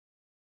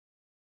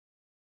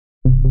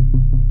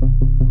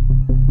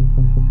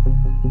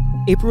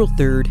April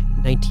 3rd,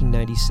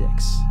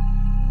 1996.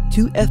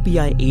 Two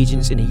FBI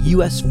agents and a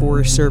U.S.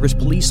 Forest Service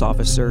police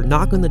officer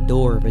knock on the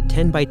door of a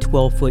 10 by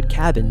 12 foot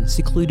cabin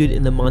secluded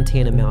in the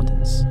Montana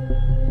mountains.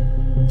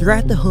 They're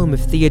at the home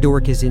of Theodore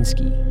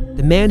Kaczynski,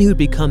 the man who would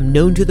become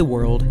known to the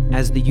world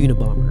as the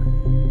Unabomber.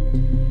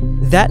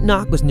 That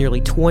knock was nearly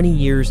 20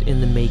 years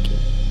in the making.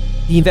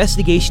 The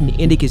investigation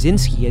into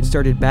Kaczynski had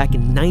started back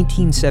in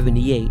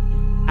 1978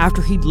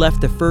 after he'd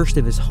left the first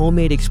of his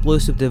homemade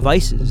explosive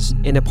devices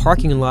in a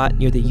parking lot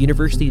near the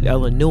University of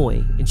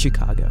Illinois in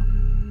Chicago.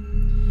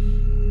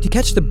 To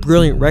catch the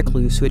brilliant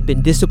recluse who had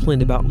been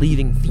disciplined about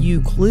leaving few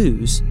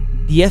clues,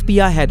 the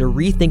FBI had to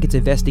rethink its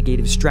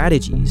investigative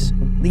strategies,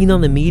 lean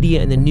on the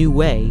media in a new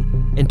way,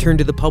 and turn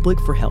to the public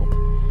for help.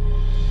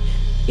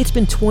 It's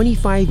been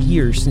 25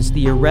 years since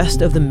the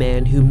arrest of the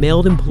man who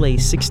mailed and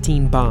placed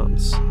 16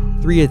 bombs,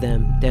 3 of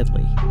them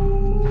deadly.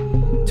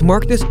 To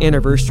mark this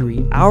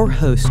anniversary, our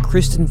host,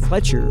 Kristen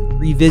Fletcher,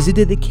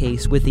 revisited the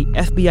case with the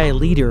FBI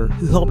leader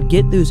who helped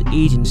get those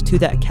agents to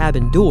that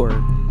cabin door,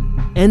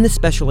 and the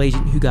special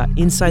agent who got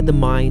inside the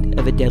mind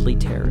of a deadly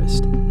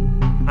terrorist.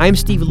 I'm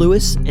Steve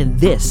Lewis, and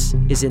this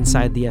is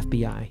Inside the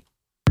FBI.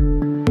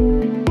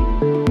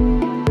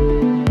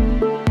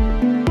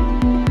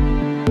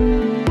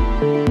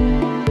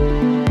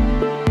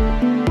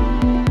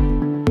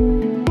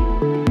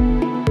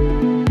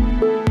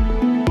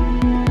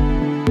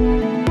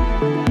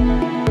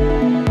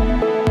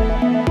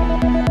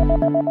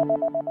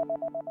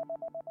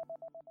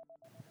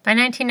 By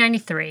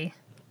 1993,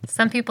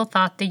 some people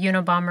thought the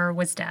Unabomber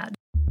was dead.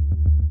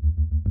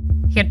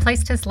 He had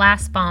placed his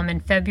last bomb in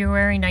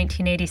February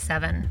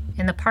 1987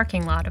 in the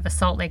parking lot of a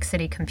Salt Lake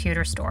City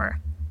computer store.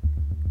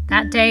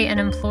 That day, an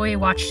employee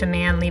watched a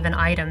man leave an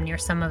item near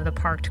some of the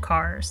parked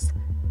cars.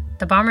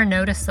 The bomber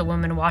noticed the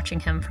woman watching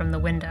him from the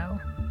window,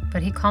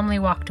 but he calmly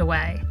walked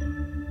away.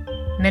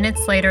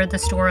 Minutes later, the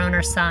store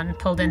owner's son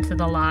pulled into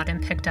the lot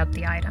and picked up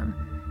the item,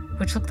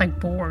 which looked like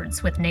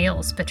boards with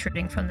nails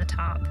protruding from the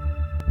top.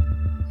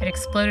 It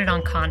exploded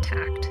on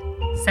contact,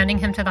 sending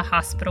him to the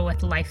hospital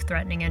with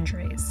life-threatening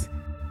injuries.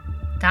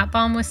 That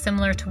bomb was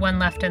similar to one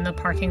left in the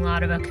parking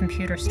lot of a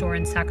computer store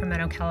in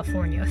Sacramento,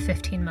 California,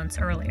 15 months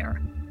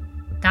earlier.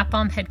 That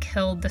bomb had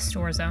killed the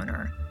store's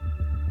owner.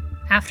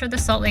 After the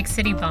Salt Lake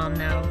City bomb,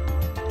 though,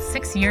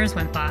 6 years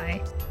went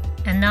by,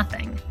 and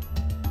nothing.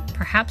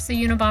 Perhaps the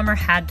Unabomber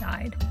had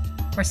died,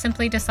 or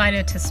simply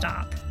decided to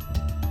stop.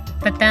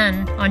 But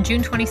then, on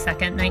June 22,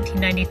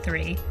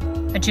 1993,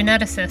 a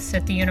geneticist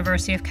at the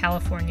University of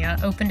California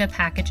opened a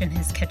package in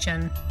his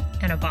kitchen,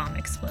 and a bomb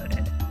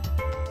exploded.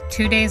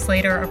 2 days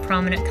later, a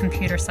prominent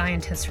computer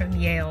scientist from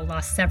Yale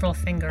lost several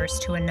fingers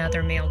to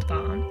another mailed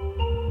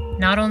bomb.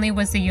 Not only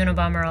was the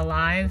Unabomber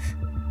alive,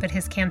 but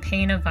his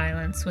campaign of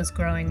violence was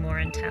growing more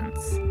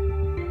intense.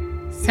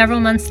 Several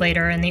months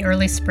later, in the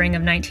early spring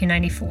of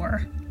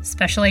 1994,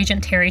 Special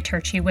Agent Terry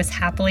Turchi was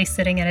happily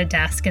sitting at a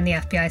desk in the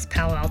FBI's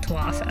Palo Alto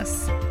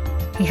office.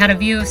 He had a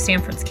view of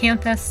Stanford's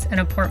campus and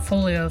a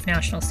portfolio of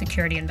national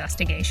security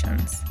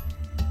investigations.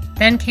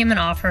 Then came an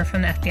offer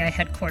from FBI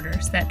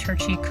headquarters that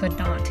Turchi could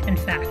not, in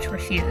fact,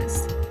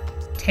 refuse.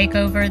 Take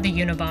over the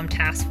Unabomber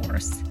task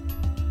force.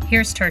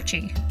 Here's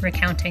Turchi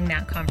recounting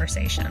that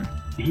conversation.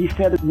 He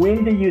said,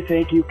 "When do you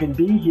think you can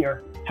be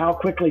here? How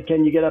quickly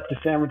can you get up to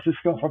San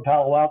Francisco from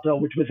Palo Alto,"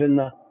 which was in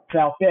the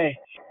South Bay?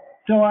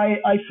 So I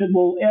said,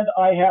 "Well, Ed,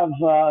 I have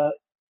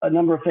a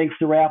number of things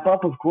to wrap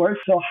up, of course.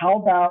 So how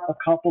about a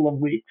couple of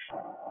weeks?"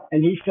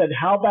 And he said,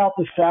 "How about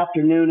this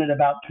afternoon at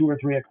about 2 or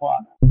 3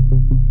 o'clock?"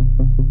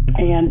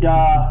 And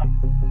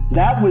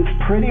that was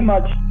pretty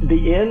much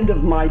the end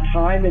of my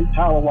time in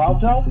Palo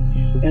Alto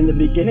and the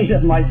beginning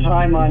of my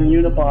time on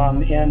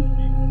Unabomber. And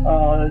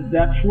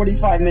that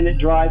 45-minute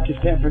drive to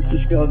San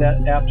Francisco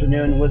that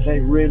afternoon was a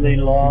really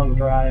long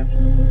drive.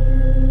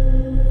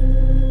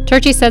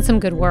 Turchi said some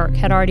good work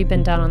had already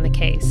been done on the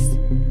case.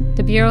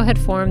 The Bureau had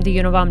formed the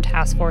Unabomber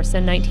Task Force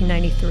in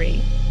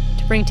 1993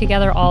 to bring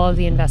together all of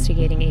the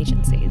investigating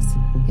agencies,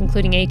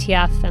 including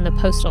ATF and the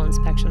Postal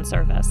Inspection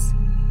Service.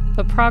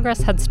 But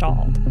progress had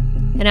stalled,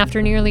 and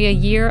after nearly a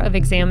year of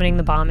examining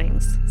the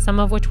bombings, some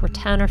of which were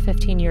 10 or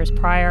 15 years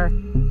prior,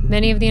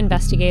 many of the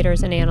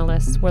investigators and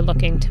analysts were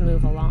looking to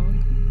move along.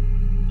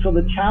 So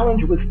the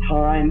challenge was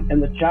time,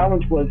 and the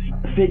challenge was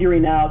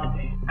figuring out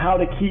how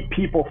to keep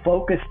people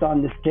focused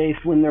on this case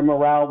when their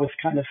morale was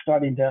kind of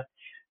starting to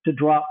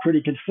drop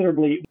pretty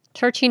considerably.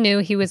 Turchi knew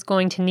he was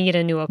going to need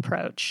a new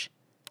approach.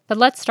 But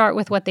let's start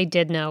with what they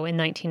did know in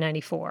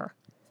 1994.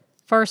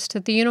 First,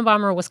 the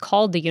Unabomber was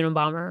called the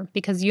Unabomber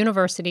because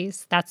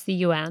universities, that's the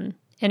UN,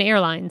 and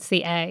airlines,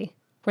 the A,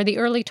 were the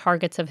early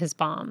targets of his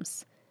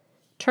bombs.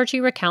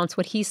 Turchi recounts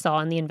what he saw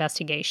in the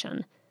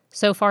investigation,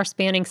 so far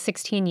spanning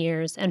 16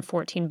 years and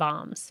 14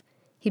 bombs.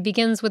 He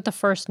begins with the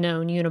first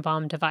known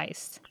Unabomber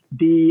device.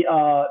 The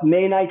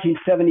May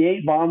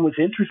 1978 bomb was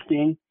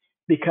interesting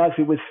because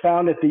it was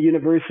found at the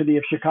University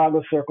of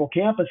Chicago Circle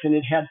campus, and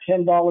it had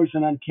 $10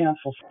 in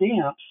uncanceled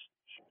stamps,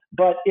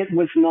 but it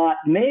was not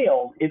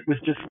mailed. It was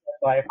just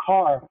by a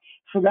car.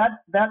 So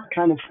that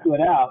kind of stood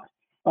out.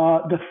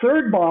 The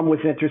third bomb was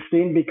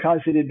interesting because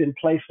it had been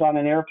placed on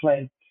an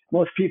airplane.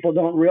 Most people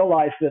don't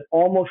realize that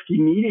almost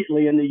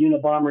immediately in the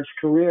Unabomber's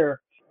career,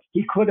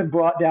 he could have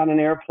brought down an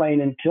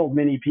airplane and killed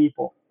many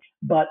people.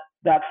 But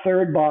that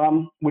third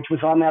bomb, which was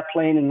on that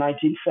plane in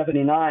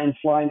 1979,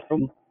 flying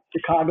from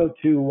Chicago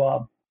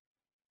to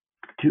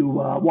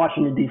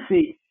Washington,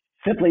 D.C.,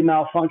 simply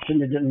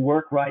malfunctioned and didn't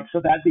work right. So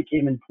that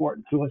became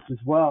important to us as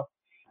well.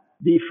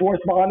 The fourth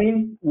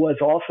bombing was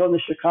also in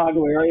the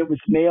Chicago area. It was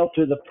mailed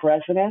to the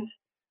president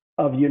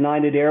of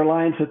United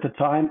Airlines at the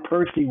time,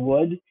 Percy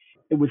Wood.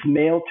 It was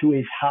mailed to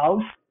his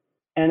house,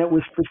 and it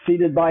was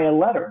preceded by a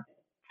letter.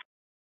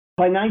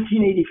 By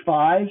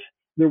 1985,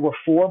 there were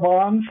four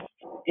bombs,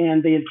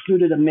 and they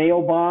included a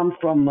mail bomb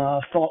from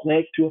Salt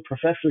Lake to a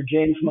Professor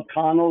James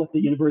McConnell at the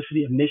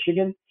University of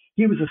Michigan.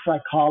 He was a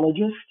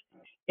psychologist.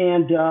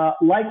 And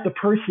like the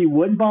Percy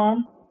Wood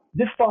bomb,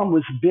 this bomb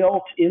was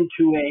built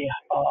into a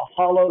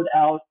hollowed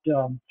out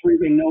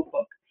three-ring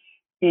notebook.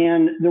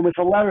 And there was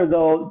a letter,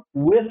 though,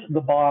 with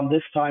the bomb,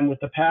 this time with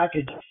the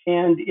package,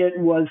 and it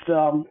was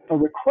a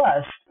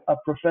request of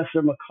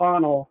Professor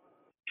McConnell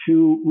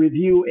to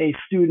review a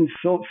student's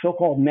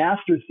so-called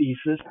master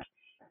thesis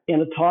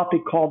in a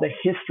topic called the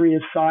history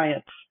of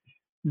science.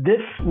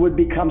 This would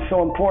become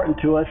so important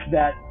to us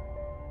that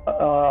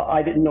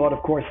I didn't know it,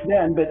 of course,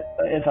 then, but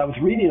as I was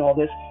reading all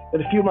this,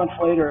 that a few months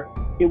later,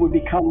 it would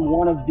become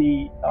one of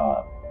the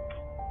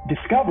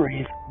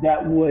discoveries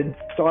that would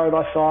start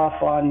us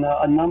off on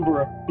a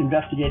number of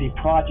investigative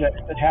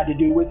projects that had to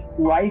do with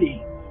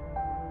writing.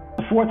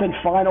 The fourth and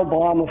final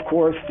bomb, of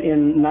course,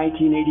 in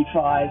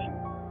 1985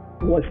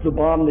 was the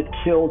bomb that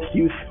killed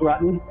Hugh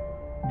Scruton,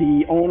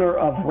 the owner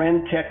of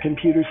Rentec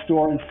Computer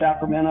Store in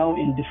Sacramento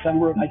in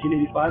December of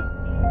 1985.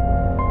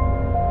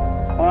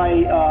 By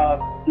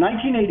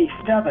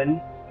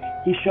 1987,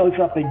 he shows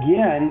up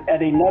again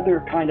at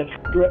another kind of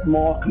strip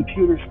mall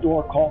computer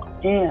store called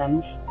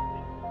Ann's,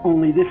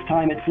 only this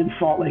time it's in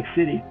Salt Lake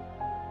City.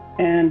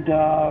 And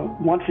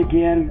once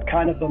again,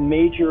 kind of a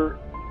major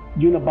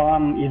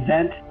Unabomb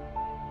event.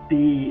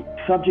 The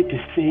subject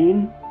is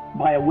seen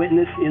by a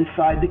witness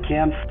inside the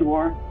CAM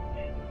store.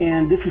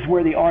 And this is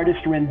where the artist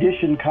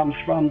rendition comes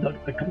from,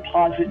 the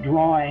composite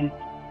drawing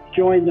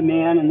showing the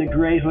man in the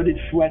gray hooded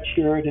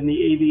sweatshirt and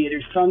the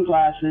aviator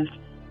sunglasses.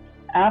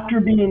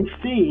 After being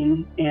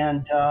seen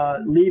and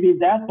leaving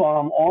that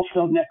bomb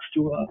also next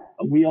to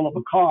a wheel of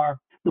a car,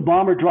 the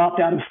bomber dropped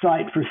out of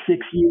sight for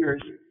 6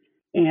 years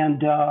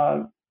and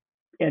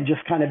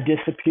just kind of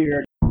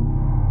disappeared.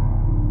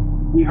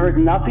 We heard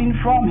nothing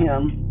from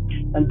him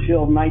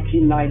until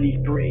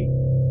 1993.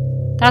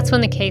 That's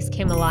when the case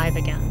came alive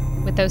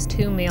again, with those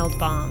two mailed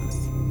bombs.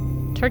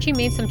 Turchi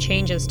made some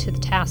changes to the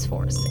task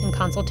force in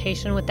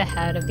consultation with the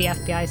head of the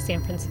FBI's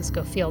San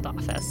Francisco field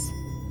office.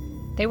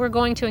 They were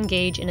going to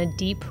engage in a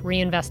deep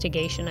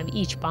reinvestigation of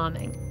each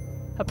bombing,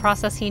 a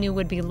process he knew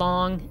would be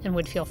long and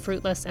would feel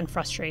fruitless and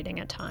frustrating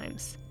at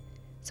times.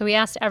 So he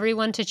asked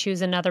everyone to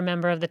choose another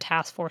member of the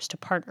task force to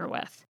partner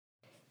with.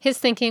 His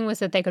thinking was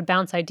that they could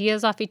bounce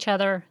ideas off each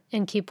other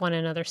and keep one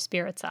another's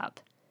spirits up.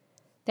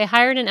 They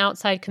hired an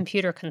outside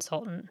computer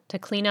consultant to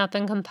clean up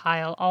and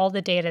compile all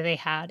the data they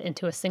had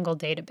into a single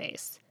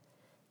database.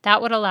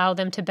 That would allow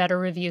them to better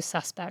review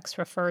suspects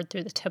referred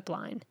through the tip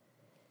line.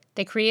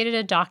 They created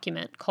a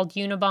document called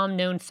Unabomb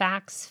Known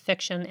Facts,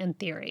 Fiction, and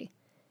Theory,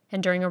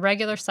 and during a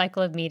regular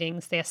cycle of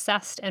meetings, they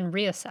assessed and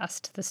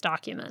reassessed this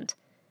document,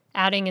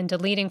 adding and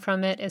deleting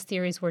from it as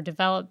theories were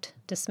developed,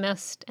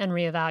 dismissed, and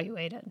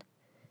reevaluated.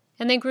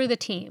 And they grew the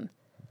team,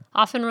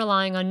 often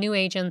relying on new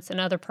agents and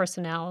other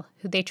personnel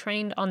who they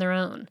trained on their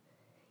own.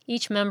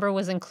 Each member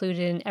was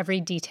included in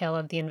every detail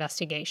of the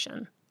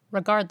investigation,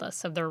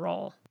 regardless of their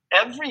role.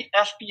 Every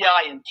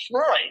FBI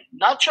employee,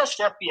 not just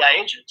FBI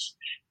agents,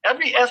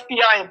 every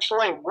FBI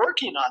employee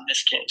working on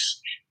this case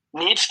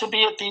needs to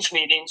be at these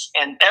meetings,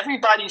 and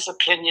everybody's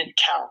opinion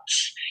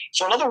counts.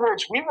 So in other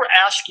words, we were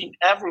asking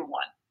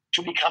everyone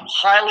to become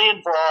highly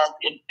involved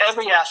in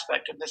every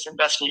aspect of this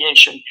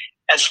investigation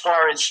as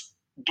far as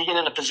being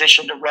in a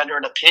position to render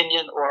an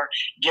opinion or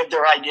give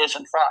their ideas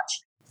and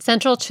thoughts.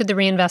 Central to the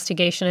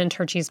reinvestigation in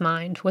Turchi's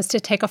mind was to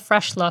take a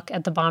fresh look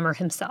at the bomber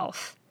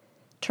himself.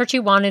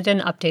 Turchi wanted an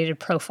updated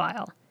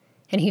profile,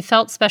 and he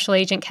felt Special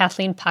Agent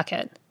Kathleen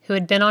Puckett, who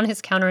had been on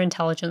his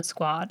counterintelligence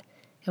squad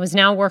and was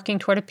now working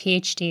toward a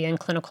PhD in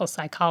clinical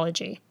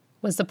psychology,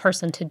 was the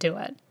person to do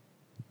it.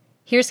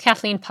 Here's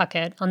Kathleen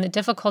Puckett on the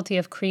difficulty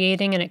of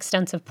creating an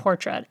extensive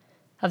portrait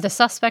of the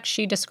suspect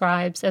she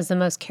describes as the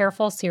most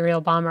careful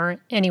serial bomber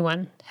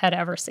anyone had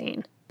ever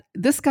seen.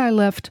 This guy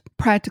left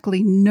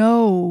practically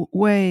no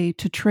way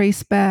to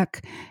trace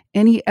back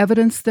any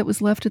evidence that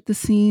was left at the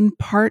scene,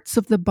 parts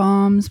of the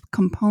bombs,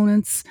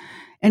 components,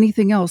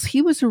 anything else.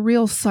 He was a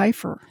real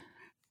cipher.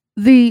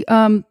 The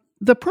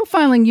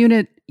profiling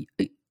unit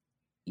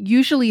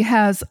usually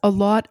has a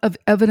lot of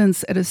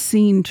evidence at a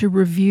scene to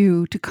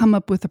review to come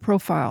up with a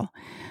profile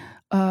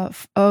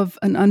of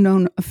an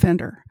unknown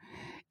offender.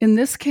 In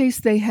this case,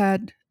 they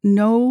had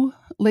no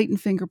latent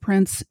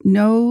fingerprints,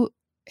 no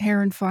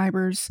hair and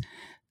fibers.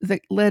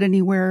 that led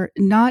anywhere.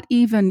 Not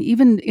even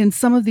in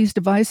some of these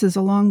devices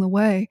along the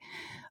way,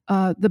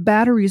 the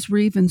batteries were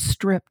even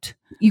stripped.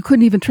 You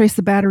couldn't even trace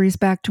the batteries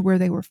back to where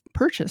they were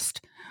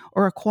purchased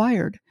or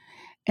acquired.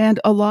 And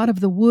a lot of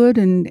the wood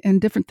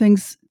and different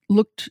things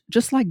looked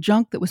just like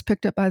junk that was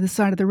picked up by the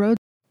side of the road.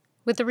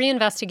 With the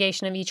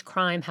reinvestigation of each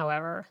crime,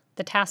 however,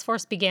 the task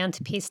force began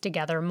to piece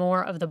together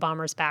more of the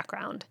bomber's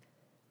background.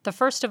 The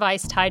first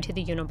device tied to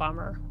the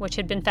Unabomber, which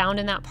had been found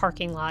in that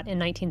parking lot in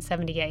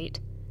 1978,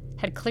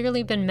 had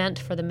clearly been meant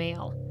for the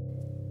mail.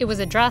 It was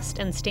addressed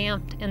and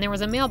stamped, and there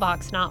was a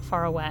mailbox not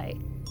far away.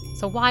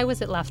 So why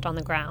was it left on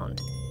the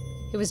ground?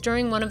 It was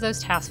during one of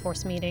those task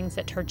force meetings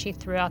that Turchi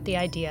threw out the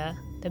idea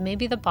that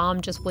maybe the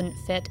bomb just wouldn't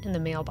fit in the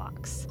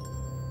mailbox.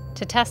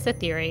 To test the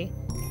theory,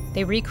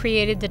 they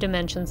recreated the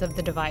dimensions of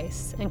the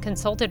device and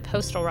consulted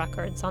postal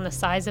records on the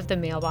size of the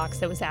mailbox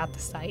that was at the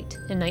site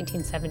in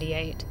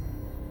 1978.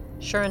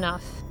 Sure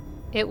enough,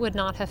 it would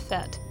not have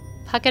fit.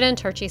 Puckett and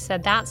Turchi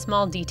said that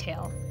small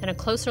detail and a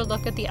closer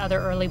look at the other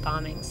early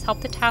bombings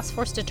helped the task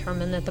force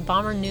determine that the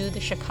bomber knew the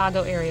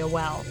Chicago area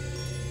well.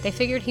 They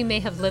figured he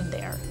may have lived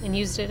there and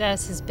used it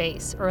as his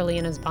base early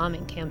in his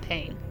bombing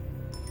campaign.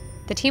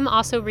 The team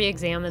also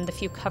re-examined the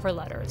few cover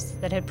letters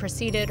that had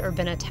preceded or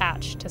been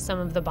attached to some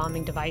of the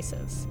bombing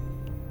devices.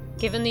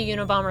 Given the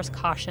Unabomber's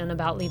caution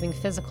about leaving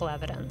physical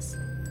evidence,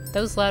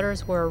 those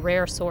letters were a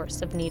rare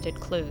source of needed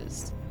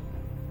clues.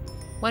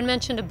 One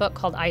mentioned a book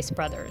called Ice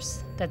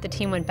Brothers that the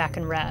team went back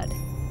and read,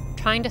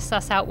 trying to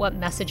suss out what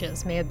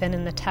messages may have been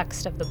in the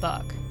text of the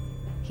book.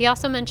 He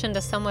also mentioned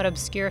a somewhat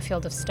obscure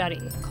field of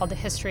study called the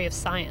history of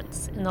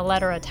science in the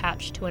letter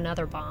attached to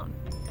another bomb.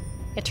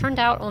 It turned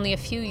out only a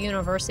few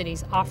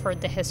universities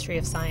offered the history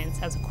of science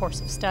as a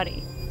course of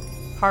study.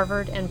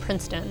 Harvard and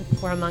Princeton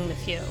were among the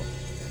few.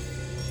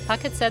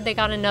 Puckett said they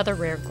got another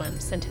rare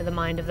glimpse into the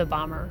mind of the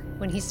bomber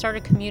when he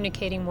started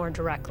communicating more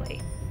directly.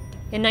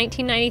 In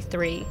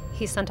 1993,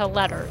 he sent a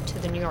letter to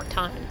the New York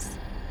Times.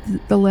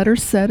 The letter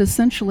said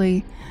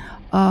essentially,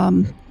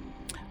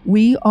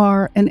 we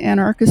are an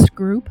anarchist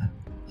group.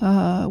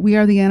 We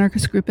are the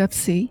anarchist group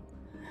FC.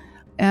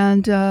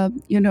 And,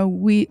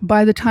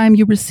 by the time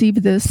you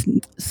receive this,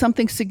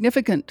 something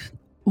significant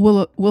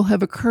will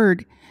have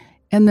occurred.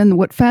 And then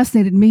what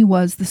fascinated me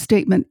was the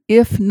statement,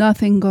 if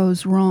nothing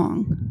goes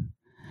wrong.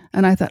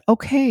 And I thought,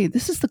 okay,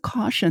 this is the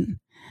caution.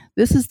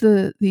 This is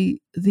the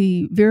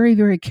very,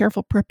 very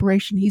careful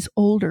preparation. He's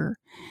older.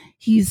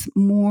 He's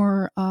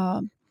more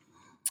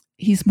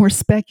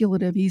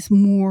speculative. He's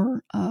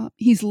more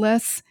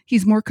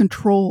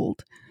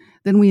controlled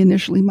than we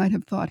initially might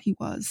have thought he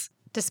was.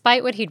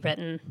 Despite what he'd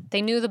written,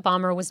 they knew the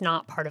bomber was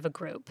not part of a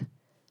group.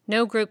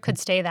 No group could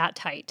stay that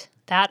tight,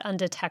 that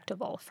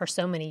undetectable for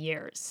so many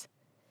years.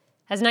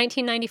 As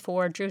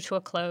 1994 drew to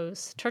a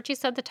close, Turchi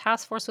said the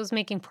task force was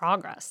making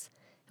progress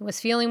and was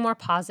feeling more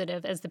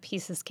positive as the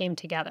pieces came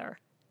together.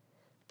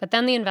 But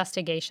then the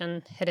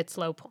investigation hit its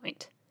low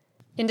point.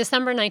 In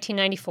December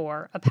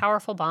 1994, a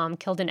powerful bomb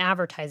killed an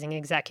advertising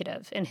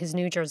executive in his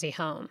New Jersey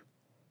home.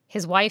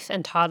 His wife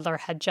and toddler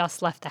had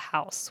just left the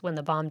house when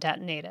the bomb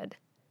detonated.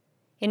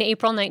 In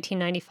April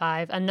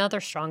 1995, another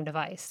strong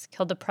device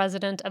killed the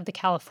president of the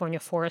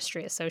California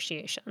Forestry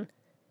Association.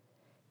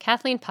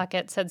 Kathleen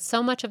Puckett said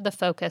so much of the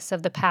focus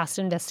of the past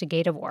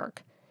investigative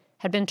work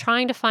had been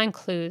trying to find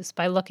clues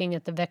by looking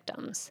at the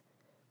victims.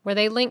 Were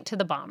they linked to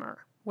the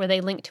bomber? Were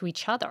they linked to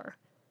each other?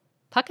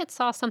 Puckett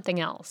saw something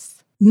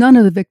else. None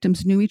of the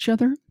victims knew each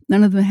other.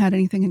 None of them had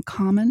anything in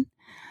common.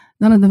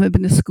 None of them had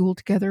been to school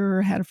together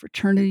or had a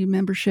fraternity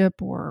membership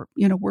or,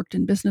 worked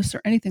in business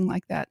or anything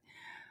like that.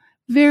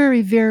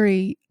 Very,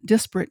 very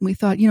disparate. And we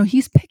thought,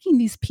 he's picking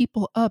these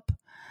people up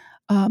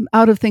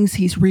out of things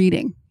he's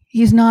reading.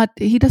 He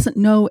doesn't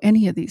know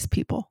any of these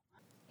people.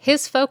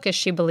 His focus,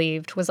 she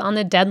believed, was on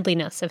the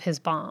deadliness of his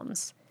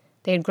bombs.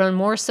 They had grown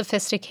more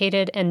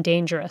sophisticated and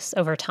dangerous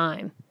over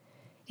time.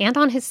 And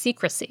on his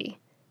secrecy.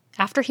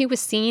 After he was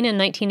seen in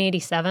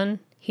 1987,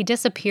 he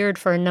disappeared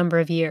for a number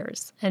of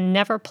years and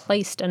never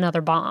placed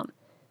another bomb.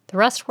 The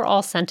rest were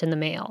all sent in the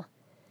mail.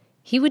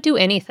 He would do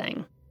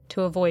anything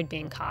to avoid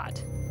being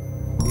caught.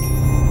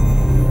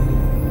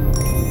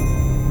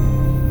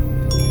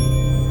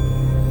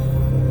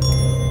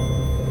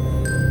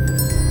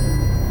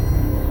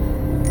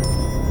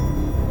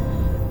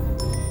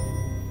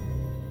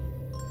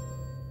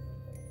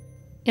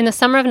 In the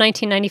summer of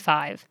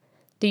 1995,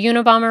 the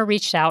Unabomber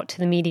reached out to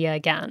the media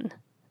again,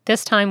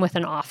 this time with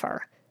an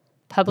offer.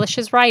 Publish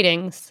his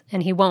writings,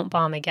 and he won't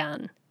bomb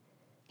again.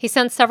 He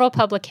sent several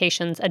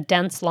publications a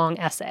dense, long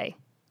essay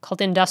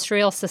called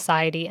Industrial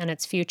Society and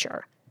Its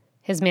Future,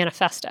 his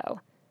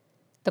manifesto.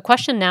 The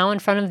question now in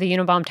front of the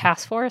Unabomber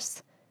task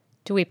force,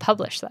 do we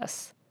publish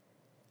this?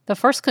 The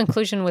first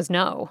conclusion was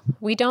no,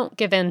 we don't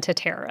give in to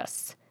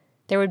terrorists.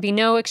 There would be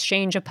no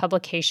exchange of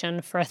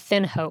publication for a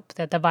thin hope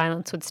that the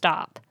violence would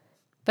stop.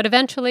 But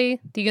eventually,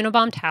 the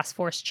Unabomber task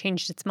force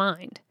changed its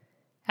mind.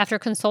 After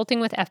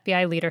consulting with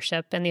FBI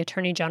leadership and the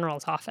Attorney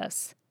General's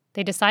office,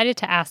 they decided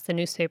to ask the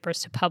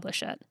newspapers to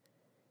publish it.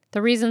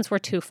 The reasons were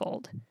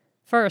twofold.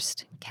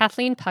 First,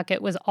 Kathleen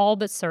Puckett was all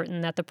but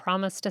certain that the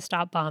promise to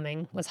stop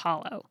bombing was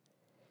hollow.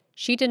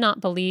 She did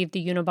not believe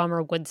the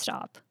Unabomber would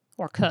stop,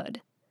 or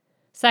could.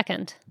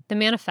 Second, the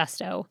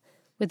manifesto,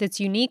 with its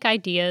unique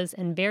ideas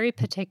and very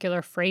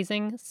particular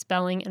phrasing,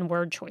 spelling, and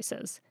word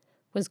choices,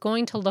 was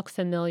going to look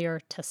familiar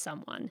to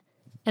someone.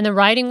 And the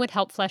writing would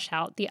help flesh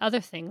out the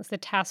other things the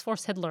task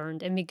force had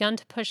learned and begun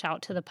to push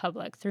out to the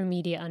public through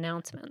media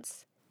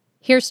announcements.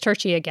 Here's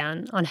Turchi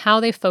again on how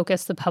they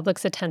focused the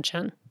public's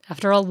attention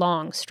after a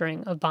long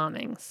string of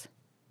bombings.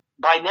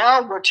 By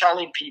now, we're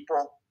telling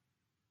people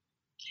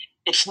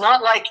it's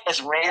not like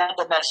as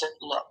random as it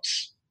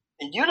looks.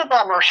 The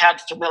Unabomber had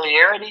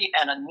familiarity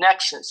and a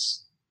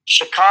nexus.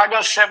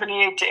 Chicago,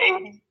 78 to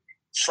 80.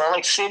 Salt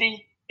Lake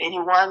City,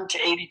 81 to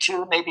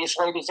 82, maybe as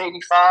late as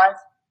 85.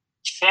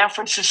 San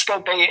Francisco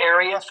Bay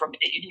Area from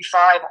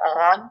 85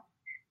 on.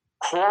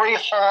 Quarry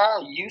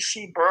Hall,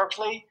 UC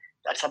Berkeley,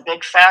 that's a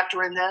big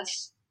factor in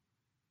this.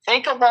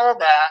 Think of all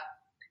that,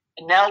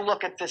 and now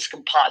look at this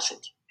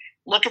composite.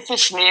 Look at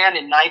this man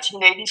in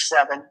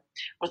 1987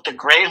 with the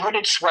gray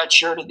hooded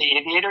sweatshirt and the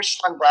aviator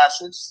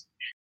sunglasses.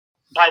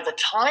 By the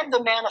time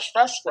the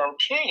manifesto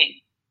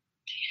came,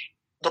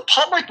 the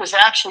public was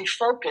actually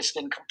focused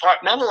and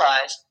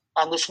compartmentalized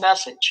on this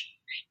message.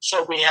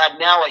 So we had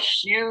now a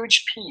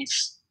huge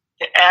piece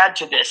to add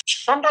to this.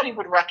 Somebody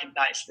would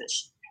recognize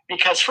this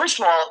because, first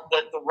of all,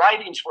 the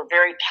writings were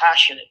very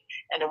passionate,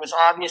 and it was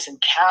obvious,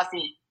 and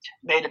Kathy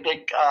made a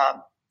big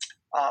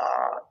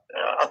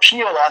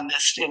appeal on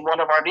this in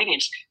one of our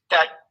meetings,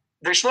 that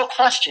there's no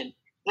question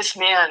this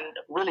man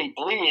really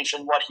believes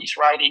in what he's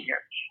writing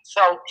here.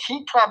 So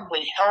he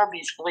probably held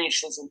these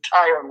beliefs his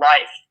entire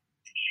life.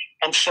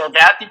 And so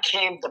that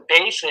became the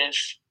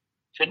basis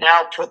to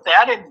now put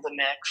that into the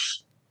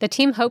mix. The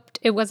team hoped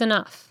it was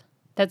enough,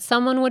 that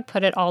someone would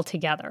put it all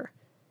together.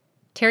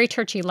 Terry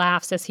Turchi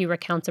laughs as he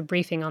recounts a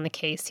briefing on the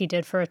case he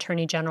did for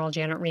Attorney General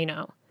Janet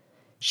Reno.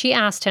 She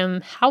asked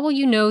him, "How will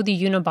you know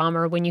the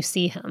Unabomber when you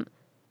see him,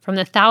 from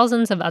the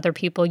thousands of other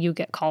people you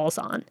get calls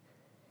on?"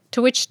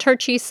 To which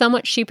Turchi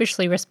somewhat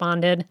sheepishly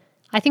responded,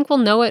 "I think we'll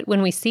know it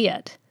when we see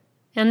it."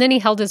 And then he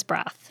held his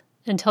breath,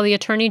 until the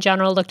Attorney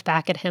General looked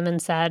back at him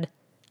and said,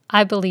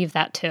 "I believe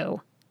that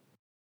too."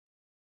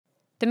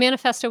 The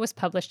manifesto was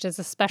published as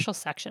a special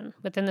section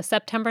within the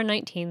September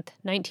 19,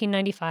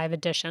 1995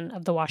 edition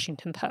of the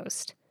Washington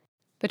Post.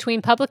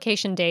 Between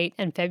publication date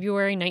and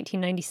February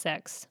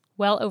 1996,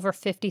 well over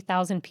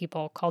 50,000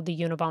 people called the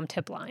Unabomber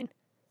tip line.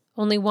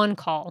 Only one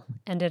call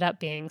ended up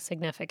being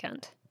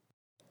significant.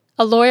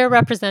 A lawyer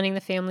representing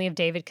the family of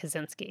David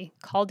Kaczynski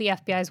called the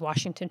FBI's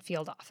Washington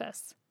field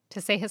office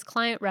to say his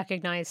client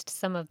recognized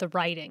some of the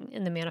writing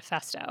in the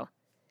manifesto.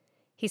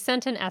 He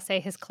sent an essay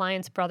his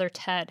client's brother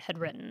Ted had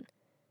written.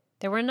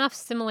 There were enough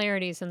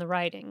similarities in the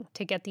writing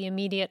to get the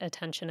immediate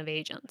attention of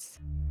agents.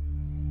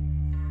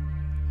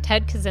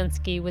 Ted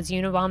Kaczynski was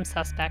Unabomber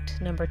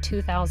suspect number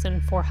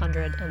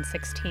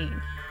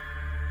 2416.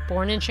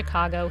 Born in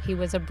Chicago, he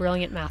was a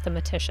brilliant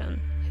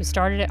mathematician who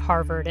started at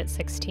Harvard at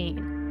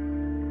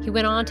 16. He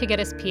went on to get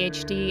his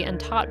PhD and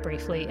taught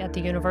briefly at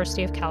the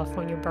University of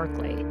California,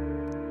 Berkeley.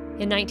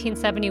 In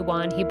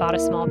 1971, he bought a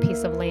small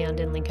piece of land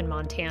in Lincoln,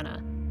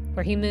 Montana,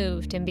 where he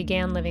moved and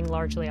began living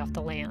largely off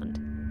the land.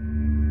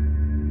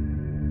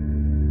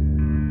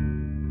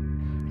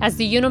 As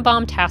the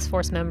Unabomber task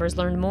force members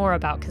learned more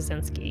about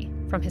Kaczynski,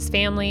 from his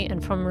family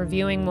and from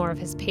reviewing more of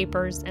his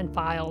papers and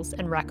files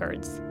and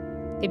records,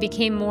 they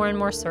became more and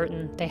more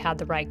certain they had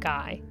the right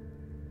guy.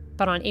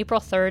 But on April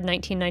 3,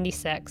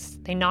 1996,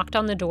 they knocked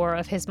on the door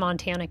of his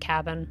Montana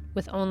cabin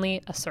with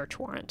only a search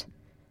warrant.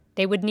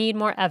 They would need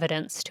more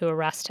evidence to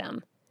arrest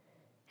him.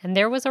 And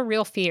there was a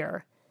real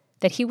fear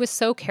that he was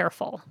so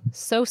careful,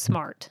 so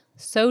smart,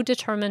 so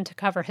determined to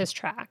cover his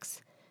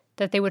tracks,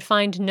 that they would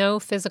find no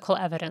physical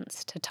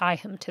evidence to tie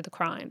him to the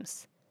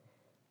crimes.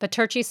 But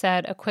Turchi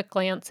said a quick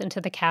glance into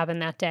the cabin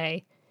that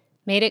day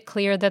made it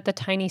clear that the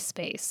tiny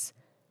space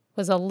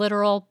was a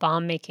literal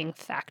bomb-making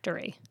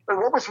factory. But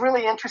what was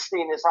really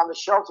interesting is on the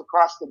shelves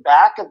across the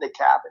back of the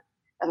cabin,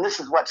 and this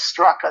is what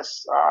struck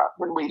us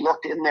when we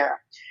looked in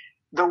there,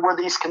 there were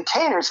these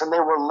containers and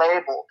they were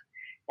labeled.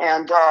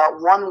 And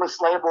one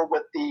was labeled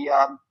with the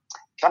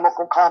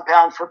chemical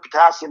compound for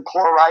potassium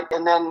chloride,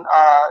 and then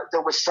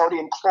there was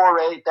sodium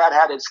chlorate that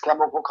had its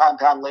chemical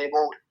compound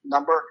label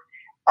number.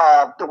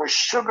 There was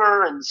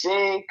sugar and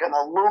zinc and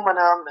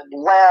aluminum and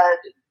lead,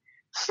 and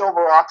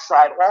silver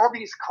oxide. All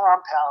these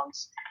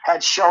compounds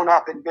had shown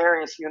up in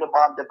various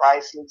Unabomber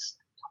devices.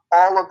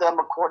 All of them,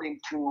 according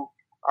to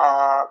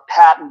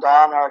Pat and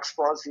Don, our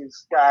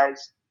explosives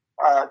guys,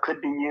 could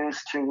be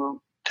used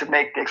to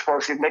make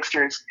explosive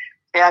mixtures.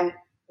 And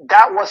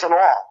that wasn't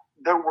all.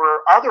 There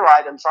were other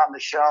items on the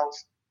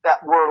shelves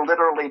that were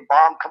literally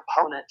bomb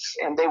components,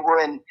 and they were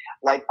in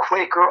like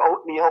Quaker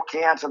oatmeal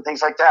cans and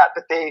things like that.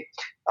 But they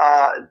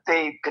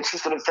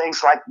consisted of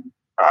things like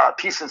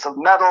pieces of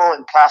metal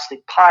and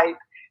plastic pipe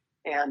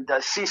and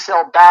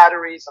C-cell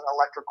batteries and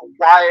electrical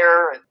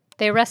wire.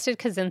 They arrested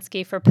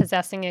Kaczynski for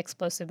possessing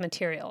explosive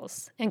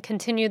materials and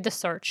continued the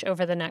search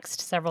over the next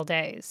several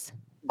days.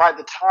 by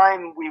the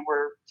time we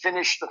were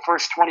finished the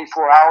first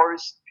 24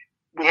 hours,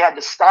 we had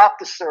to stop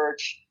the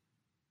search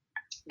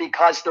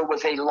because there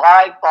was a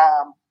live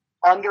bomb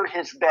under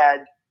his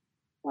bed,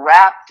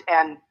 wrapped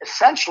and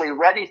essentially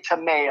ready to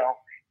mail,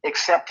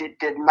 except it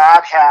did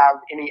not have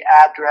any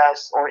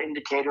address or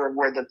indicator of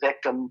where the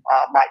victim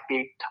might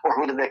be or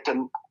who the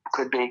victim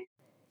could be.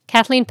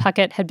 Kathleen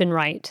Puckett had been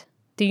right.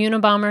 The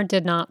Unabomber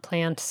did not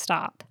plan to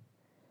stop.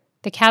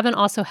 The cabin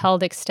also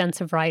held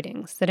extensive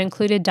writings that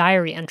included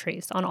diary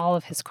entries on all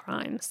of his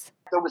crimes.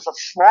 There was a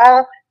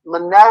small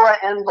manila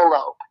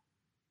envelope,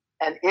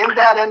 and in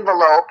that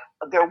envelope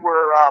there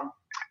were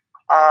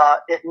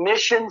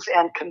admissions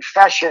and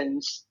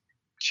confessions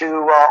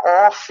to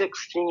all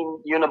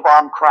 16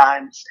 Unabomber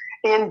crimes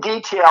in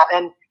detail.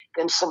 And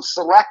in some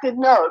selected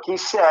note, he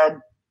said,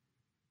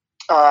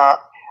 I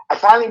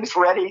finally was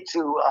ready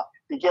to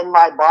begin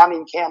my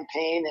bombing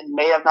campaign in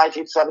May of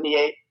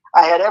 1978.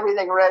 I had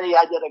everything ready.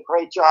 I did a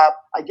great job.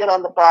 I get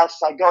on the bus.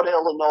 I go to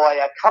Illinois.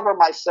 I cover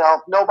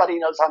myself. Nobody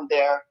knows I'm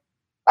there.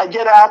 I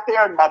get out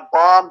there and my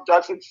bomb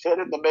doesn't fit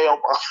in the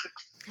mailbox.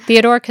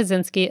 Theodore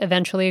Kaczynski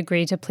eventually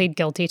agreed to plead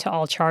guilty to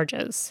all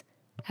charges.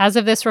 As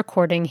of this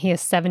recording, he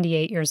is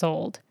 78 years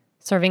old,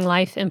 serving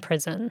life in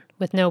prison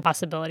with no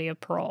possibility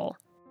of parole.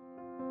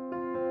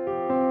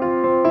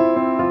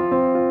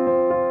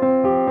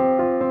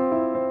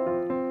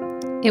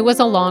 It was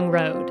a long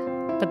road,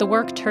 but the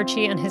work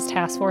Turchi and his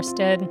task force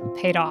did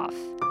paid off.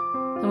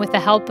 And with the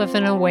help of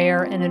an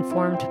aware and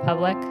informed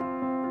public,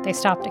 they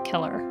stopped a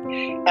killer.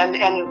 And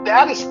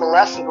that is the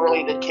lesson,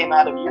 really, that came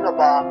out of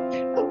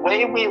Unabomber, the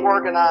way we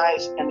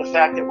organized and the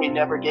fact that we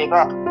never gave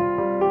up.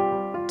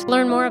 To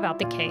learn more about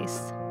the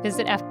case,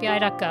 visit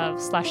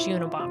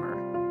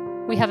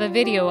fbi.gov/Unabomber. We have a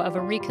video of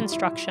a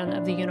reconstruction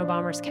of the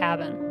Unabomber's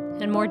cabin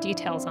and more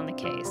details on the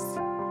case.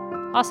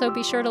 Also,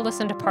 be sure to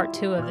listen to part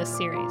 2 of this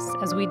series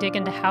as we dig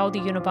into how the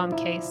Unabomber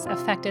case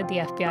affected the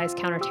FBI's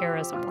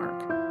counterterrorism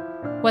work,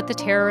 what the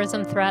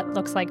terrorism threat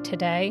looks like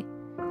today,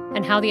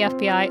 and how the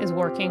FBI is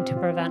working to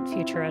prevent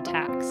future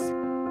attacks.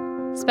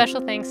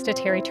 Special thanks to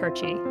Terry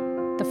Turchi,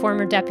 the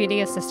former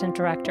Deputy Assistant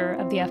Director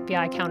of the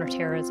FBI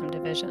Counterterrorism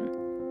Division,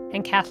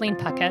 and Kathleen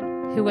Puckett,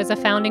 who was a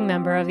founding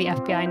member of the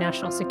FBI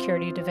National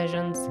Security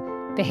Division's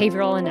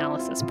Behavioral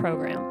Analysis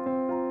Program.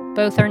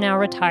 Both are now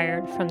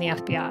retired from the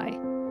FBI.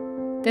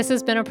 This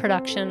has been a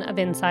production of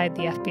Inside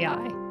the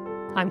FBI.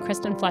 I'm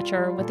Kristen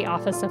Fletcher with the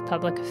Office of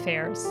Public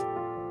Affairs.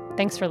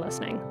 Thanks for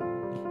listening.